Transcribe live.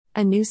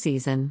A new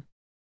season.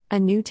 A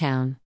new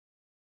town.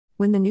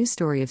 When the new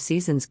Story of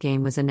Seasons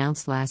game was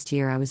announced last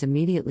year, I was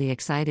immediately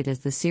excited as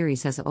the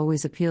series has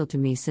always appealed to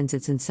me since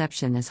its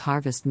inception as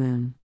Harvest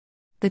Moon.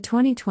 The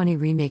 2020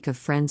 remake of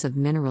Friends of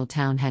Mineral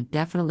Town had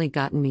definitely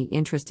gotten me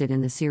interested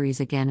in the series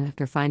again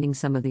after finding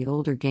some of the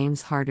older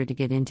games harder to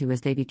get into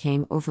as they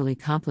became overly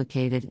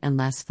complicated and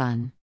less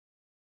fun.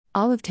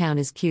 Olive Town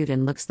is cute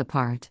and looks the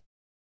part.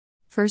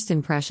 First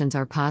impressions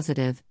are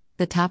positive.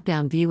 The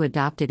top-down view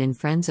adopted in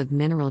Friends of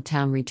Mineral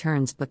Town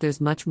returns, but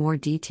there's much more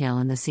detail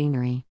in the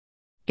scenery.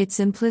 It's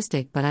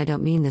simplistic, but I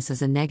don't mean this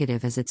as a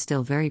negative, as it's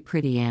still very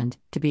pretty and,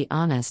 to be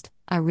honest,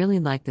 I really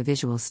like the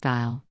visual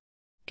style.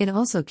 It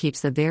also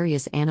keeps the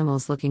various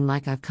animals looking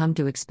like I've come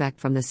to expect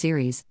from the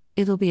series.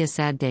 It'll be a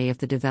sad day if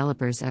the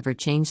developers ever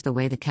change the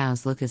way the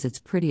cows look, as it's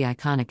pretty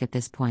iconic at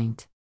this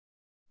point.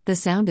 The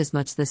sound is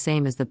much the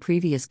same as the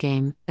previous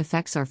game,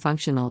 effects are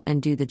functional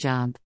and do the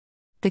job.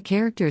 The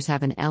characters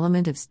have an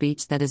element of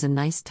speech that is a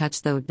nice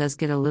touch, though it does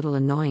get a little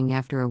annoying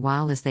after a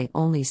while as they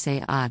only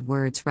say odd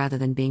words rather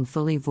than being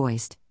fully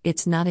voiced.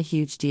 It's not a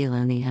huge deal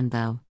in the end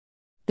though.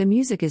 The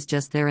music is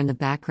just there in the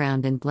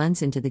background and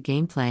blends into the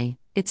gameplay.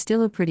 It's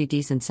still a pretty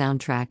decent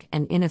soundtrack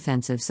and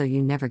inoffensive, so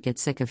you never get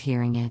sick of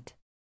hearing it.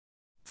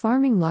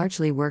 Farming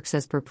largely works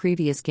as per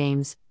previous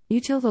games. You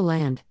till the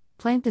land,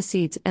 plant the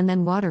seeds, and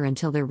then water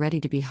until they're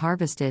ready to be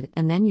harvested,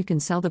 and then you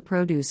can sell the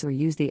produce or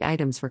use the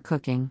items for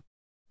cooking.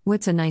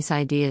 What's a nice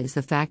idea is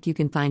the fact you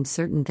can find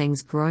certain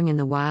things growing in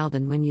the wild,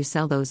 and when you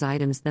sell those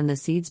items, then the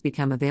seeds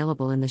become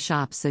available in the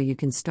shop so you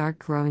can start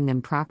growing them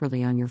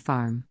properly on your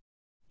farm.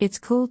 It's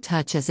cool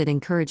touch as it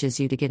encourages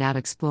you to get out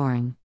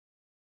exploring.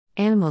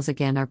 Animals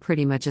again are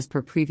pretty much as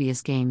per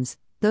previous games,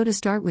 though to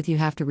start with you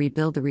have to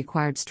rebuild the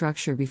required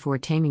structure before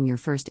taming your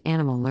first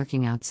animal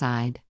lurking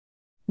outside.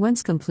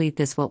 Once complete,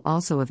 this will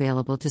also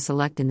available to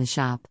select in the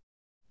shop.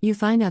 You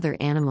find other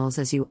animals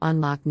as you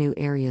unlock new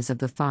areas of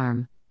the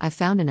farm. I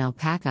found an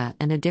alpaca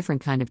and a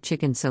different kind of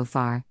chicken so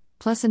far,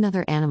 plus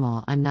another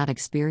animal I'm not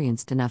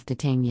experienced enough to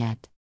tame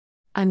yet.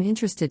 I'm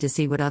interested to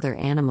see what other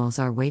animals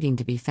are waiting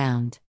to be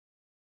found.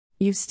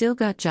 You've still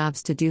got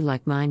jobs to do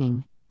like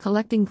mining,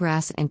 collecting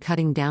grass and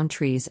cutting down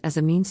trees as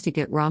a means to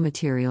get raw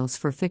materials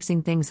for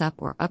fixing things up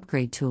or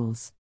upgrade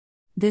tools.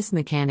 This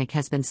mechanic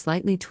has been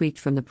slightly tweaked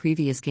from the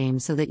previous game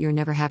so that you're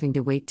never having to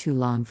wait too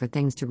long for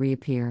things to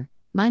reappear.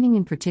 Mining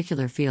in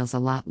particular feels a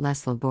lot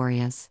less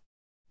laborious.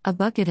 A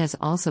bucket has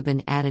also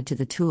been added to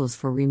the tools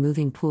for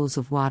removing pools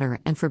of water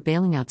and for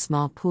bailing out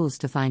small pools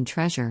to find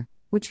treasure,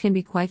 which can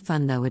be quite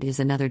fun, though it is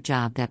another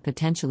job that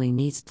potentially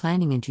needs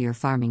planning into your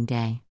farming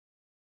day.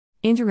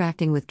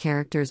 Interacting with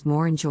characters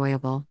more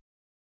enjoyable.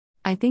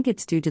 I think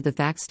it's due to the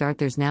fact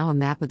there's now a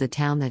map of the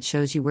town that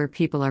shows you where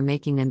people are,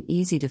 making them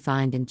easy to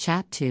find and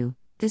chat to.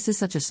 This is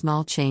such a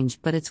small change,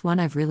 but it's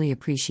one I've really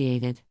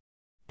appreciated.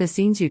 The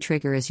scenes you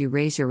trigger as you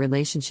raise your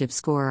relationship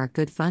score are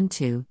good fun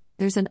too.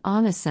 There's an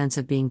honest sense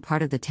of being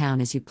part of the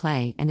town as you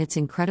play, and it's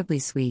incredibly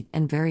sweet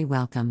and very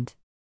welcomed.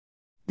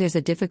 There's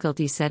a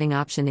difficulty setting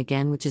option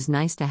again, which is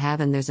nice to have,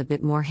 and there's a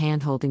bit more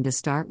hand-holding to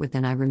start with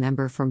than I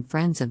remember from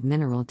Friends of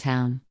Mineral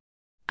Town.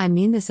 I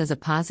mean this as a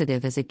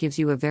positive, as it gives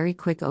you a very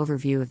quick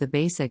overview of the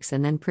basics,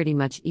 and then pretty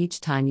much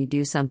each time you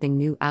do something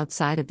new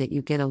outside of that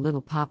you get a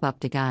little pop-up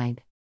to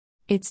guide.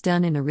 It's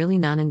done in a really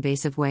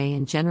non-invasive way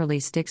and generally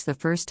sticks the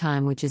first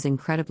time, which is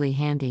incredibly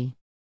handy.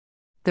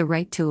 The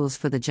right tools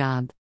for the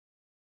job.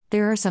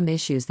 There are some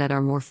issues that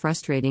are more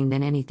frustrating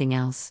than anything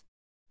else.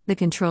 The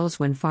controls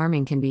when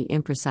farming can be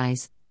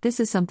imprecise. This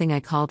is something I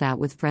called out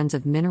with Friends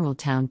of Mineral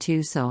Town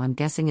too, so I'm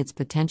guessing it's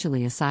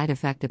potentially a side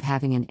effect of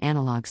having an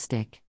analog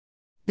stick.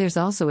 There's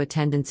also a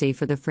tendency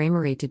for the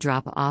framerate to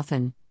drop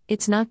often.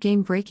 It's not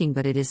game-breaking,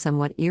 but it is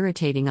somewhat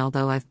irritating,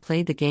 although I've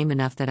played the game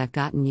enough that I've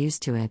gotten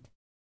used to it.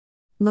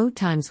 Load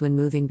times when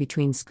moving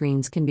between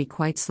screens can be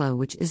quite slow,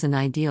 which isn't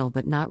ideal,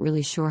 but not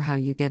really sure how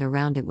you get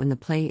around it when the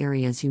play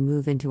areas you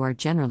move into are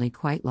generally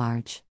quite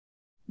large.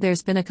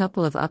 There's been a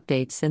couple of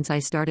updates since I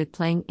started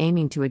playing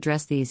aiming to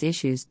address these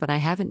issues, but I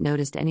haven't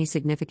noticed any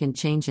significant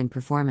change in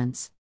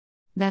performance.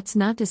 That's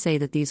not to say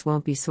that these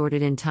won't be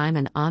sorted in time,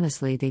 and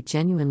honestly they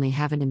genuinely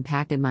haven't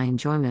impacted my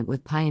enjoyment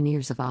with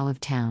Pioneers of Olive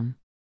Town.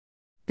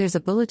 There's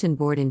a bulletin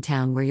board in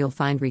town where you'll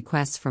find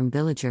requests from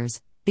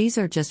villagers. These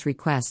are just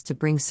requests to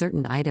bring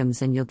certain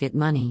items and you'll get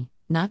money,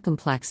 not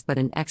complex but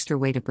an extra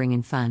way to bring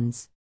in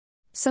funds.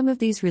 Some of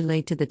these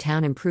relate to the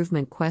town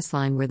improvement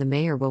questline where the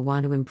mayor will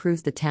want to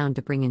improve the town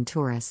to bring in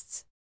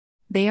tourists.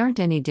 They aren't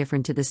any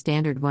different to the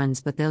standard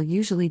ones, but they'll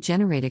usually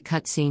generate a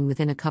cutscene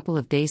within a couple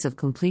of days of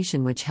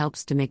completion, which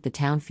helps to make the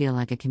town feel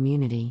like a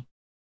community.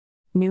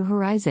 New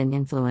Horizon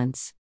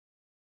influence.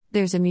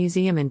 There's a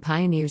museum in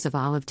Pioneers of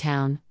Olive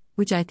Town,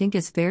 which I think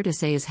is fair to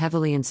say is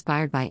heavily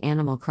inspired by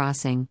Animal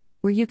Crossing,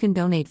 where you can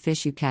donate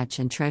fish you catch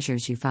and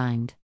treasures you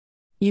find.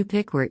 You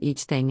pick where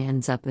each thing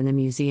ends up in the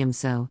museum,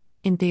 so,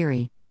 in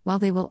theory, while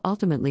they will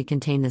ultimately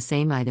contain the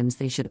same items,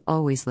 they should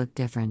always look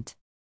different.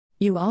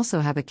 You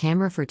also have a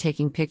camera for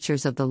taking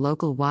pictures of the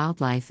local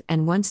wildlife,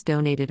 and once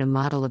donated, a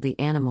model of the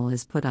animal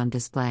is put on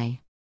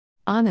display.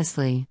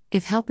 Honestly,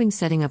 if helping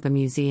setting up a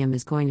museum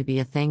is going to be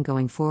a thing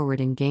going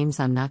forward in games,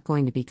 I'm not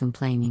going to be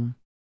complaining.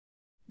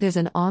 There's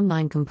an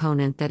online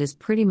component that is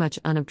pretty much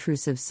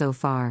unobtrusive so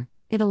far.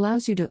 It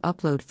allows you to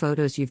upload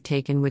photos you've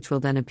taken, which will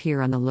then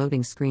appear on the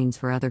loading screens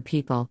for other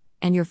people,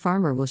 and your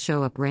farmer will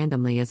show up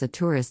randomly as a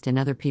tourist in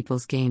other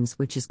people's games,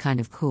 which is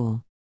kind of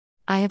cool.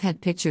 I have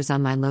had pictures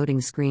on my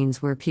loading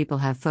screens where people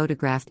have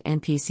photographed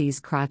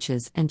NPCs'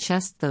 crotches and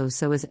chests, though,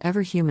 so as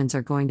ever humans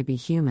are going to be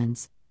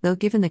humans, though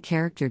given the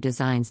character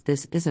designs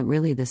this isn't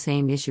really the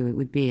same issue it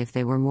would be if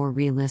they were more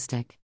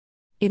realistic.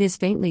 It is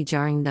faintly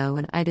jarring though,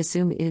 and I'd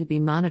assume it'd be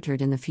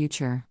monitored in the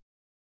future.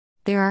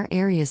 There are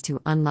areas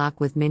to unlock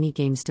with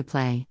mini-games to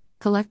play,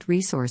 collect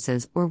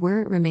resources, or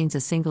where it remains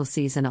a single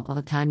season all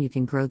the time you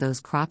can grow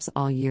those crops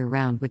all year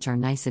round, which are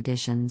nice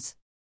additions.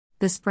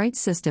 The sprite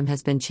system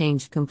has been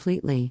changed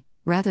completely.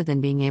 Rather than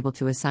being able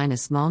to assign a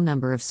small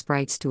number of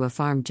sprites to a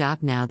farm job,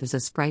 now there's a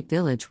sprite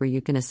village where you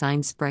can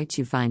assign sprites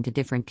you find to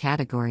different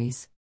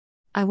categories.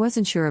 I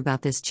wasn't sure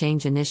about this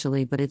change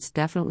initially, but it's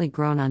definitely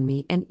grown on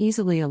me and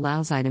easily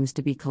allows items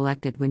to be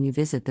collected when you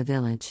visit the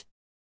village.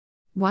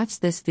 Watch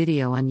this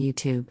video on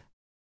YouTube.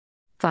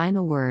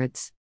 Final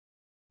words.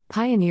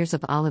 Pioneers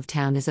of Olive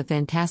Town is a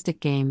fantastic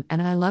game,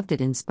 and I loved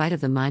it in spite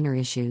of the minor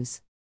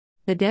issues.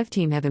 The dev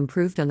team have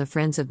improved on the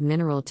Friends of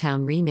Mineral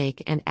Town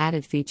remake and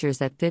added features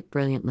that fit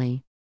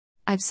brilliantly.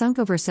 I've sunk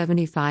over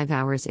 75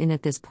 hours in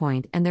at this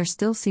point, and there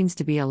still seems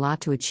to be a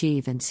lot to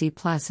achieve and C+,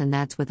 and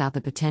that's without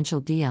the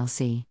potential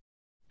DLC.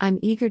 I'm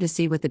eager to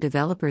see what the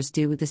developers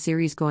do with the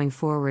series going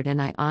forward,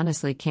 and I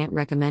honestly can't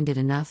recommend it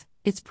enough.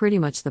 It's pretty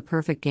much the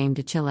perfect game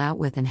to chill out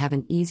with and have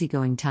an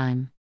easygoing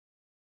time.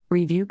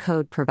 Review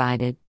code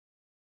provided.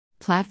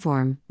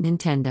 Platform,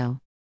 Nintendo.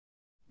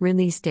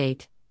 Release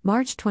date,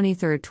 March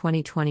 23,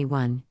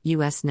 2021,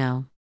 US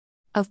No.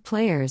 Of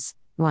players,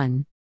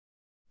 1.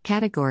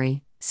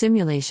 Category,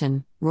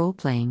 Simulation,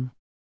 Role-playing.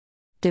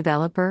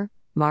 Developer,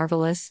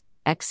 Marvelous,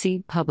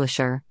 Xseed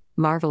Publisher,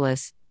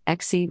 Marvelous,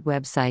 Xseed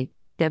Website,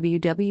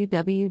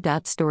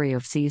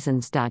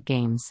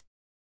 www.storyofseasons.games.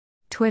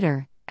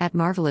 Twitter,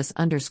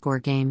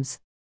 @marvelous_games.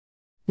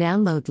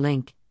 Download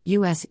link,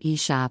 US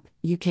eShop,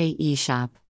 UK eShop.